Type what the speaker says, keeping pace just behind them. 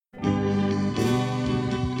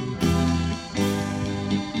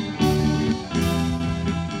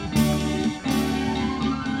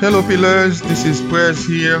Hello, Pillars. This is Prayers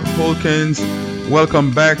here, Hawkins.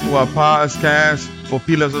 Welcome back to our podcast for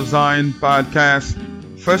Pillars of Zion podcast.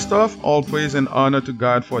 First off, all praise and honor to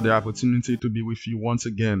God for the opportunity to be with you once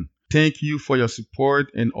again. Thank you for your support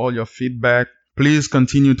and all your feedback. Please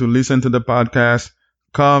continue to listen to the podcast,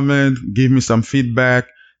 comment, give me some feedback,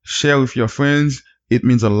 share with your friends. It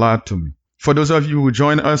means a lot to me. For those of you who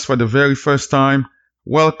join us for the very first time,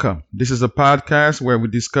 welcome. This is a podcast where we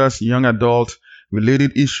discuss young adult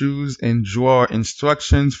related issues and draw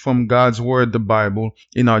instructions from God's Word, the Bible,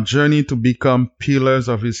 in our journey to become pillars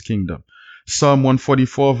of His kingdom. Psalm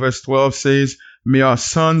 144 verse 12 says, "May our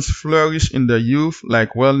sons flourish in their youth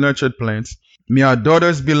like well-nurtured plants. May our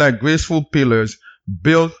daughters be like graceful pillars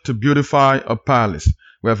built to beautify a palace."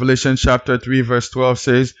 Revelation chapter 3 verse 12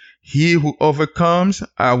 says, "He who overcomes,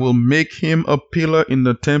 I will make him a pillar in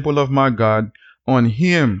the temple of my God. On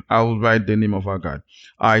him I will write the name of our God."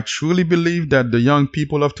 I truly believe that the young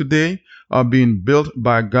people of today are being built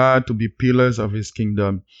by God to be pillars of His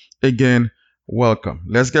kingdom. Again, welcome.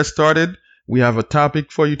 Let's get started. We have a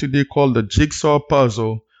topic for you today called the Jigsaw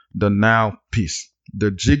Puzzle, the Now Piece.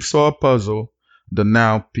 The Jigsaw Puzzle, the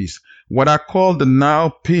Now Piece. What I call the now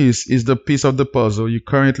piece is the piece of the puzzle you're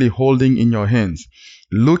currently holding in your hands,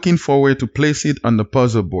 looking for a way to place it on the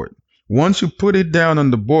puzzle board. Once you put it down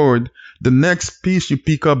on the board, the next piece you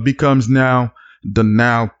pick up becomes now the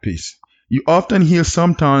now piece. You often hear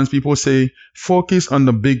sometimes people say, focus on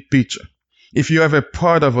the big picture. If you have a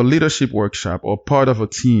part of a leadership workshop or part of a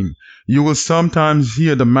team, you will sometimes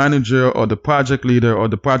hear the manager or the project leader or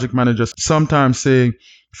the project manager sometimes say,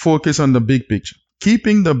 focus on the big picture.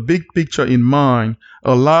 Keeping the big picture in mind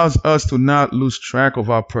allows us to not lose track of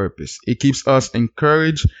our purpose. It keeps us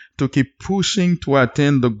encouraged to keep pushing to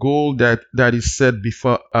attain the goal that is set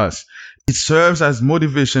before us. It serves as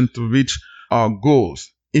motivation to reach our goals.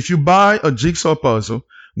 If you buy a jigsaw puzzle,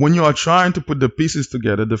 when you are trying to put the pieces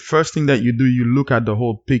together, the first thing that you do, you look at the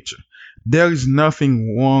whole picture. There is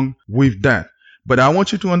nothing wrong with that. But I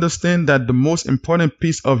want you to understand that the most important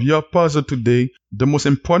piece of your puzzle today, the most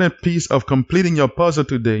important piece of completing your puzzle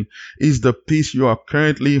today, is the piece you are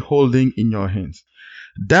currently holding in your hands.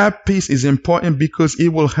 That piece is important because it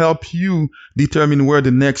will help you determine where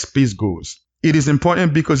the next piece goes. It is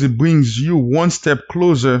important because it brings you one step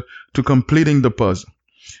closer to completing the puzzle.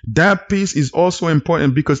 That piece is also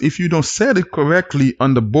important because if you don't set it correctly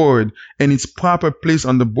on the board and its proper place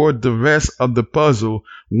on the board, the rest of the puzzle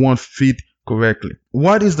won't fit correctly.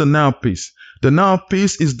 What is the now piece? The now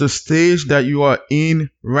piece is the stage that you are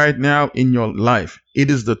in right now in your life.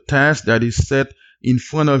 It is the task that is set in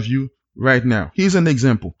front of you right now. Here's an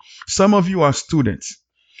example. Some of you are students.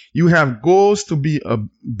 You have goals to be a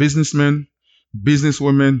businessman,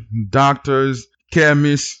 businesswoman, doctors,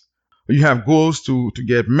 chemists. You have goals to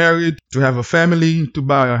get married, to have a family, to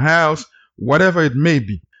buy a house, whatever it may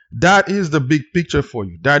be. That is the big picture for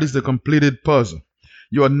you. That is the completed puzzle.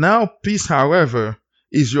 Your now piece, however,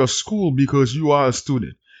 is your school because you are a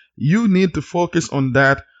student. You need to focus on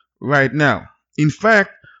that right now. In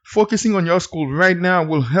fact, focusing on your school right now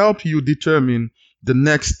will help you determine the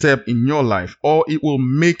next step in your life, or it will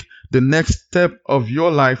make the next step of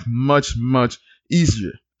your life much, much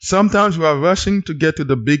easier. Sometimes we are rushing to get to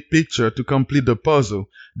the big picture to complete the puzzle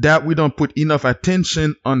that we don't put enough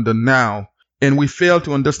attention on the now, and we fail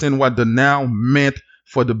to understand what the now meant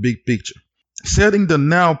for the big picture. Setting the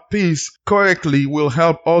now piece correctly will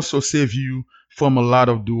help also save you from a lot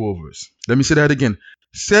of do-overs. Let me say that again.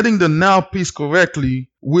 Setting the now piece correctly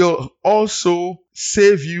will also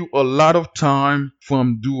save you a lot of time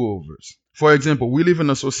from do-overs. For example, we live in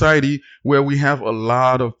a society where we have a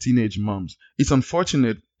lot of teenage moms. It's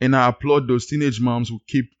unfortunate, and I applaud those teenage moms who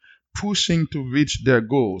keep pushing to reach their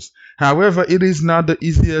goals. However, it is not the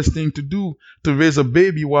easiest thing to do to raise a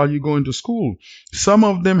baby while you're going to school. Some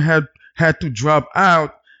of them had to drop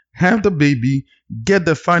out, have the baby, get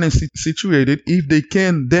the finances situated. If they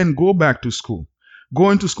can, then go back to school.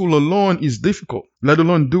 Going to school alone is difficult, let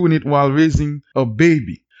alone doing it while raising a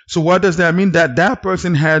baby. So what does that mean? That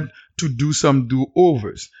person had to do some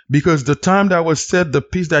do-overs because the time that was set, the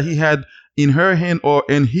piece that he had in her hand or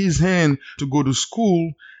in his hand to go to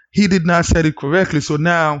school, he did not set it correctly. So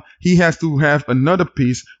now he has to have another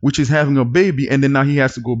piece, which is having a baby. And then now he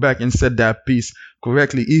has to go back and set that piece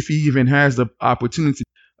correctly if he even has the opportunity.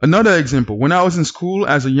 Another example, when I was in school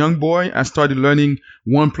as a young boy, I started learning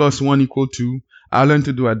 1 + 1 = 2. I learned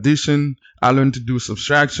to do addition. I learned to do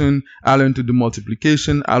subtraction. I learned to do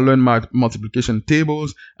multiplication. I learned my multiplication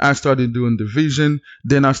tables. I started doing division.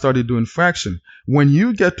 Then I started doing fraction. When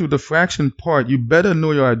you get to the fraction part, you better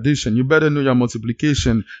know your addition. You better know your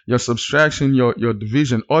multiplication, your subtraction, your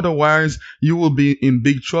division. Otherwise, you will be in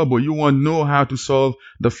big trouble. You won't know how to solve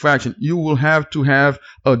the fraction. You will have to have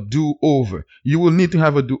a do-over. You will need to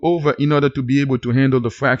have a do-over in order to be able to handle the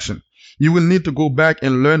fraction. You will need to go back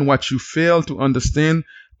and learn what you failed to understand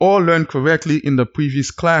or learn correctly in the previous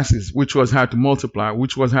classes, which was how to multiply,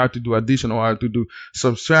 which was how to do addition or how to do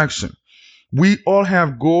subtraction. We all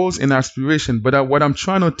have goals and aspirations, but what I'm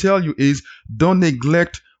trying to tell you is don't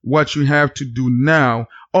neglect what you have to do now.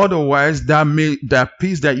 Otherwise, that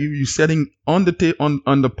piece that you're setting on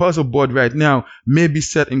the puzzle board right now may be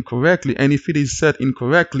set incorrectly. And if it is set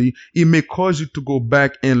incorrectly, it may cause you to go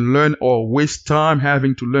back and learn or waste time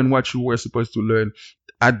having to learn what you were supposed to learn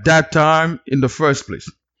at that time in the first place.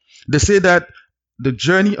 They say that the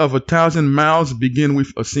journey of 1,000 miles begin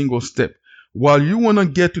with a single step. While you want to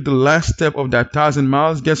get to the last step of that 1,000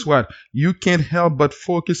 miles, guess what? You can't help but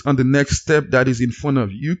focus on the next step that is in front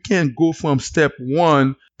of you. You can't go from step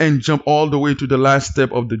one and jump all the way to the last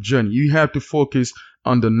step of the journey. You have to focus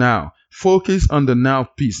on the now. Focus on the now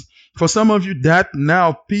piece. For some of you, that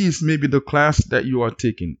now piece may be the class that you are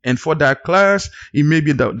taking. And for that class, it may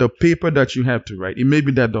be the paper that you have to write. It may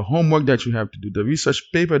be that the homework that you have to do, the research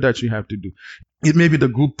paper that you have to do. It may be the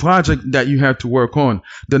group project that you have to work on.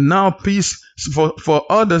 The now piece, for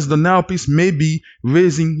others, the now piece may be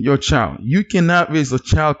raising your child. You cannot raise a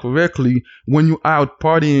child correctly when you're out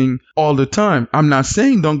partying all the time. I'm not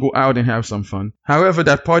saying don't go out and have some fun. However,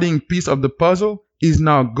 that partying piece of the puzzle is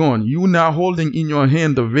now gone. You now holding in your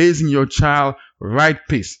hand the raising your child right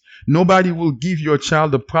piece. Nobody will give your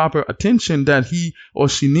child the proper attention that he or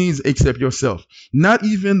she needs except yourself. Not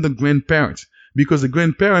even the grandparents. Because the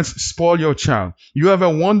grandparents spoil your child. You ever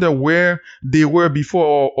wonder where they were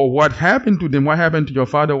before or what happened to them? What happened to your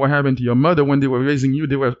father? What happened to your mother when they were raising you?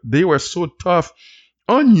 They were so tough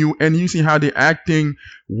on you, and you see how they're acting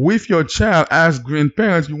with your child as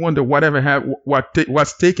grandparents. You wonder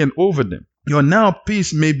what's taken over them. Your now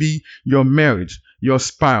piece may be your marriage, your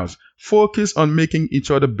spouse. Focus on making each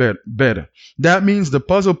other better. That means the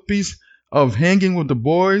puzzle piece of hanging with the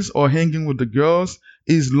boys or hanging with the girls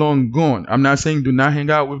is long gone. I'm not saying do not hang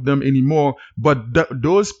out with them anymore, but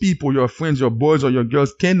those people, your friends, your boys or your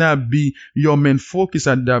girls, cannot be your main focus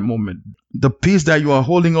at that moment. The piece that you are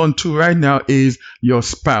holding on to right now is your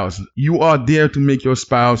spouse. You are there to make your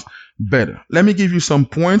spouse better. Let me give you some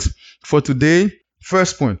points for today.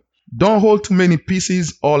 First point. Don't hold too many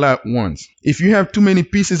pieces all at once. If you have too many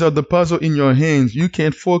pieces of the puzzle in your hands, you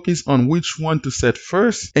can't focus on which one to set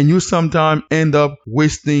first, and you sometimes end up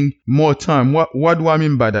wasting more time. What do I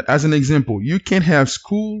mean by that? As an example, you can't have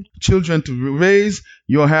school, children to raise,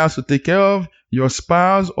 your house to take care of, your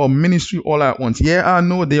spouse or ministry all at once. Yeah, I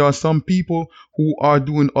know there are some people who are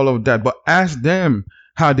doing all of that, but ask them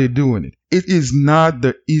how they're doing it. It is not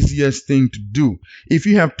the easiest thing to do. If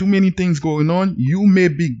you have too many things going on, you may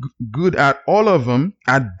be good at all of them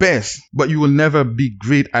at best, but you will never be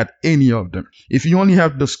great at any of them. If you only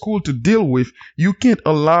have the school to deal with, you can't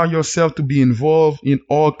allow yourself to be involved in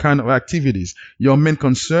all kinds of activities. Your main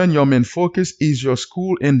concern, your main focus is your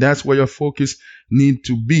school, and that's where your focus needs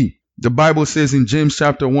to be. The Bible says in James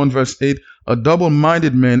chapter 1 verse 8, a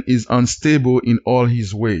double-minded man is unstable in all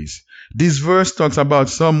his ways. This verse talks about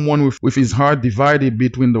someone with his heart divided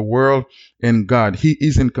between the world and God. He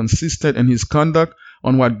isn't consistent in his conduct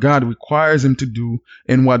on what God requires him to do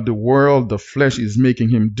and what the world, the flesh, is making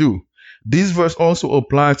him do. This verse also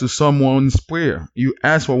applies to someone's prayer. You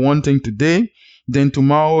ask for one thing today, then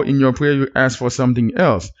tomorrow in your prayer you ask for something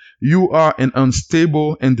else. You are an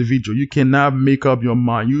unstable individual. You cannot make up your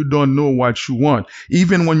mind. You don't know what you want.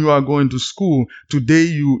 Even when you are going to school, today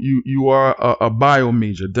you are a bio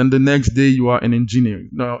major. Then the next day you are an engineering.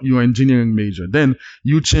 No, you are engineering major. Then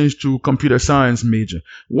you change to computer science major.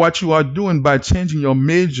 What you are doing by changing your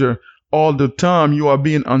major all the time, you are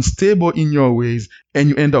being unstable in your ways, and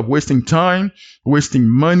you end up wasting time, wasting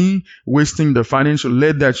money, wasting the financial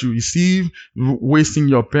aid that you receive, wasting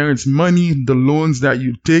your parents' money, the loans that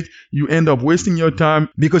you take. You end up wasting your time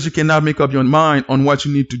because you cannot make up your mind on what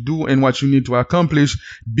you need to do and what you need to accomplish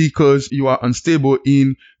because you are unstable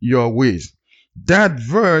in your ways. That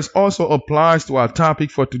verse also applies to our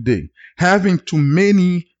topic for today. Having too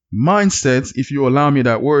many mindsets, if you allow me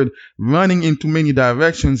that word, running in too many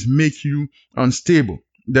directions make you unstable.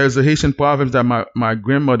 There's a Haitian proverb that my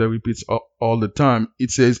grandmother repeats all the time.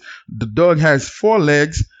 It says, the dog has 4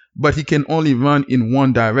 legs, but he can only run in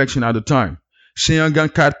one direction at a time. Chien gan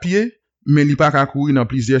 4 pieds, mais il pas qu'à courir dans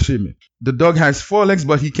plusieurs chemins. The dog has four legs,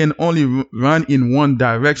 but he can only run in one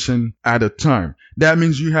direction at a time. That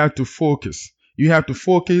means you have to focus. You have to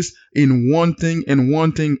focus in one thing and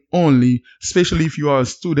one thing only, especially if you are a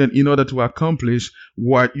student, in order to accomplish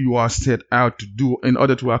what you are set out to do, in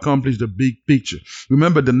order to accomplish the big picture.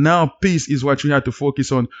 Remember, the now piece is what you have to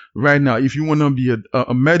focus on right now. If you want to be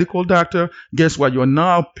a medical doctor, guess what? Your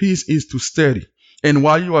now piece is to study. And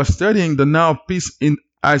while you are studying, the now piece in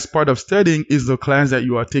as part of studying is the class that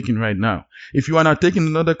you are taking right now. If you are not taking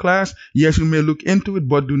another class, yes, you may look into it,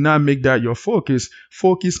 but do not make that your focus.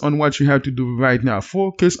 Focus on what you have to do right now.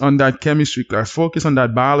 Focus on that chemistry class. Focus on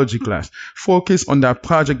that biology class. Focus on that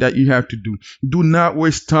project that you have to do. Do not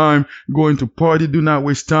waste time going to party. Do not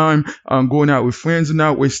waste time going out with friends. Do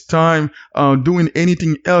not waste time doing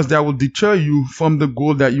anything else that will deter you from the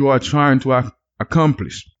goal that you are trying to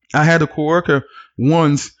accomplish. I had a coworker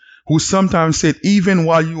once who sometimes said, even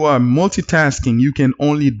while you are multitasking, you can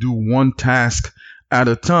only do one task at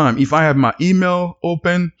a time. If I have my email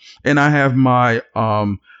open and I have my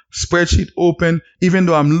spreadsheet open, even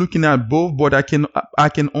though I'm looking at both, but I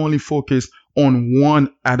can only focus on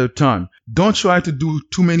one at a time. Don't try to do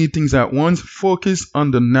too many things at once. Focus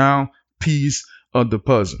on the now piece of the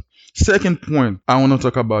puzzle. Second point I want to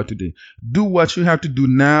talk about today. Do what you have to do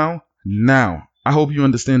now. I hope you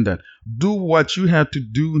understand that. Do what you have to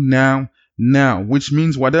do now, which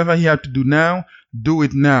means whatever you have to do now, do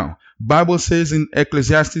it now. Bible says in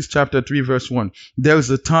Ecclesiastes chapter 3 verse 1, there is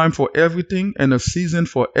a time for everything and a season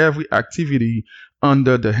for every activity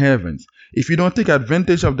under the heavens. If you don't take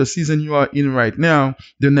advantage of the season you are in right now,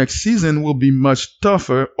 the next season will be much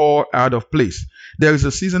tougher or out of place. There is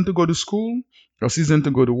a season to go to school, a season to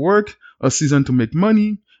go to work, a season to make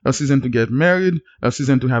money, a season to get married, a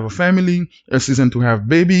season to have a family, a season to have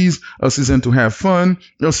babies, a season to have fun,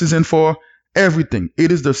 a season for everything.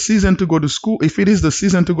 It is the season to go to school. If it is the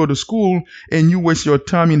season to go to school and you waste your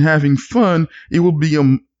time in having fun, it will be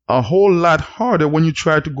a whole lot harder when you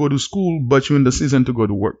try to go to school, but you're in the season to go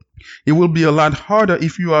to work. It will be a lot harder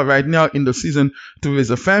if you are right now in the season to raise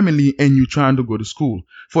a family and you're trying to go to school.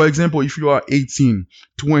 For example, if you are 18,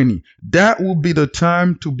 20, that will be the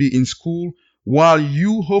time to be in school while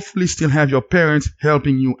you hopefully still have your parents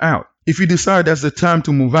helping you out. If you decide that's the time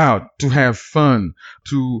to move out, to have fun,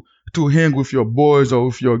 to hang with your boys or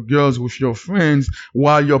with your girls, with your friends,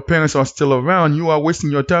 while your parents are still around, you are wasting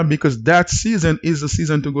your time, because that season is the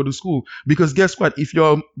season to go to school. Because guess what? If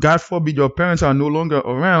God forbid, your parents are no longer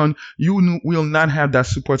around, you will not have that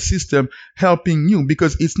support system helping you,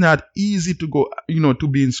 because it's not easy to go, to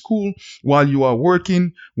be in school while you are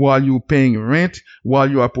working, while you're paying rent, while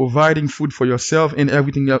you are providing food for yourself and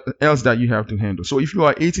everything else that you have to handle. So if you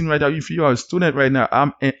are 18 right now, if you are a student right now,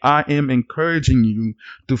 I am encouraging you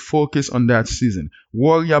to focus on that season.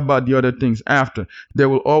 Worry about the other things after. There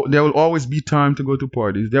will always be time to go to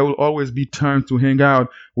parties. There will always be time to hang out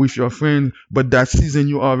with your friends. But that season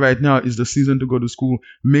you are right now is the season to go to school.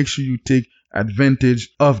 Make sure you take advantage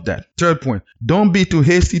of that. Third point, don't be too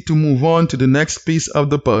hasty to move on to the next piece of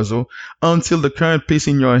the puzzle until the current piece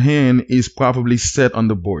in your hand is properly set on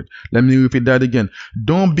the board. Let me repeat that again.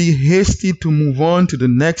 Don't be hasty to move on to the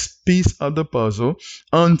next piece of the puzzle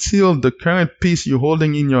until the current piece you're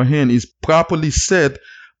holding in your hand is properly set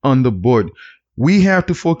on the board. We have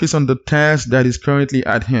to focus on the task that is currently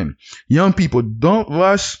at hand. Young people, do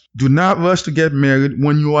not rush to get married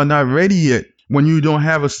when you are not ready yet, when you don't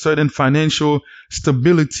have a certain financial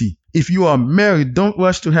stability. If you are married, don't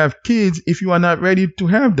rush to have kids if you are not ready to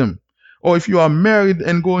have them. Or if you are married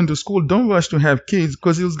and going to school, don't rush to have kids,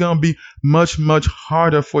 because it's going to be much, much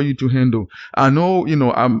harder for you to handle. I know,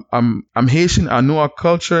 I'm Haitian. I know our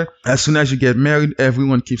culture. As soon as you get married,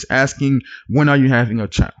 everyone keeps asking, when are you having a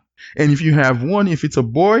child? And if you have one, if it's a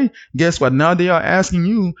boy, guess what? Now they are asking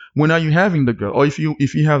you, when are you having the girl? Or if you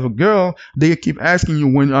have a girl, they keep asking you,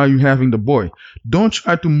 when are you having the boy? Don't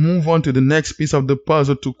try to move on to the next piece of the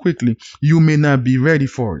puzzle too quickly. You may not be ready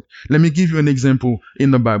for it. Let me give you an example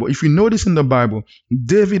in the Bible. If you notice in the Bible,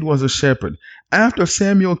 David was a shepherd. After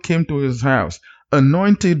Samuel came to his house,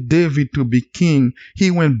 anointed David to be king,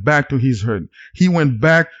 he went back to his herd. He went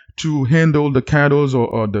back to handle the cattle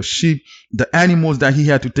or the sheep, the animals that he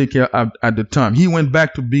had to take care of at the time. He went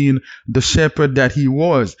back to being the shepherd that he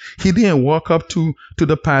was. He didn't walk up to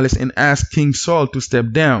the palace and ask King Saul to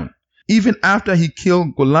step down. Even after he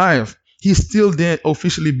killed Goliath, he still didn't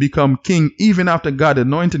officially become king. Even after God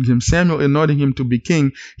anointed him, Samuel anointed him to be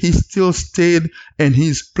king, he still stayed in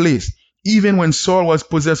his place. Even when Saul was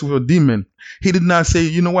possessed with a demon, he did not say,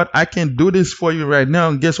 you know what, I can't do this for you right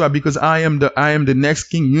now. Guess what? Because I am the next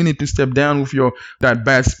king. You need to step down with that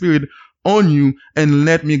bad spirit. on you and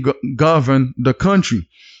let me govern the country.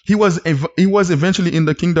 He was eventually in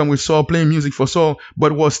the kingdom with Saul, playing music for Saul,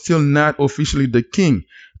 but was still not officially the king.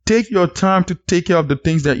 Take your time to take care of the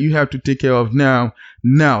things that you have to take care of now.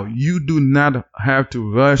 Now, you do not have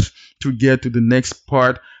to rush to get to the next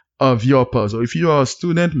part of your puzzle. If you are a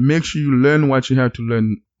student, make sure you learn what you have to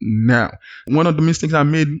learn now. One of the mistakes I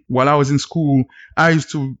made while I was in school, I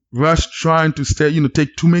used to rush trying to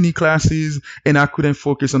take too many classes, and I couldn't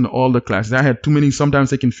focus on all the classes. I had too many, sometimes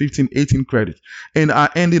taking 15, 18 credits. And I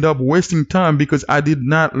ended up wasting time because I did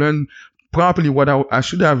not learn properly what I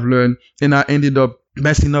should have learned, and I ended up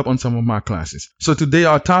messing up on some of my classes. So today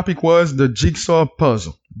our topic was the jigsaw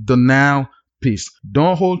puzzle, the now piece.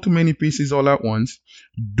 Don't hold too many pieces all at once.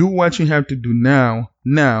 Do what you have to do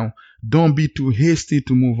now. Don't be too hasty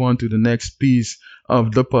to move on to the next piece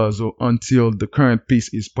of the puzzle until the current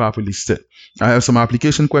piece is properly set. I have some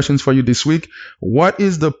application questions for you this week. What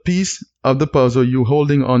is the piece of the puzzle you're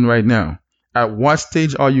holding on right now? At what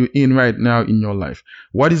stage are you in right now in your life?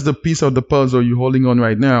 What is the piece of the puzzle you're holding on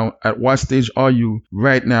right now? At what stage are you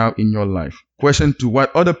right now in your life? Question 2.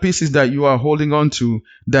 What other pieces that you are holding on to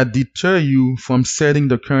that deter you from setting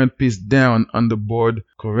the current piece down on the board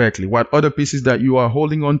correctly? What other pieces that you are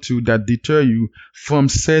holding on to that deter you from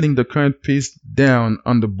setting the current piece down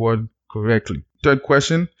on the board correctly? Third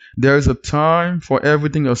question. There is a time for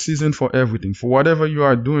everything, a season for everything. For whatever you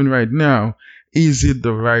are doing right now, is it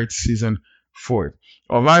the right season for it?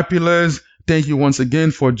 All right, pillars. Thank you once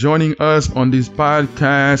again for joining us on this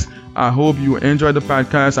podcast. I hope you enjoyed the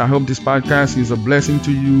podcast. I hope this podcast is a blessing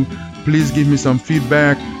to you. Please give me some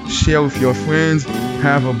feedback. Share with your friends.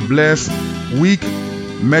 Have a blessed week.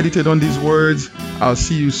 Meditate on these words. I'll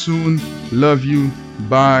see you soon. Love you.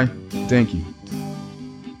 Bye. Thank you.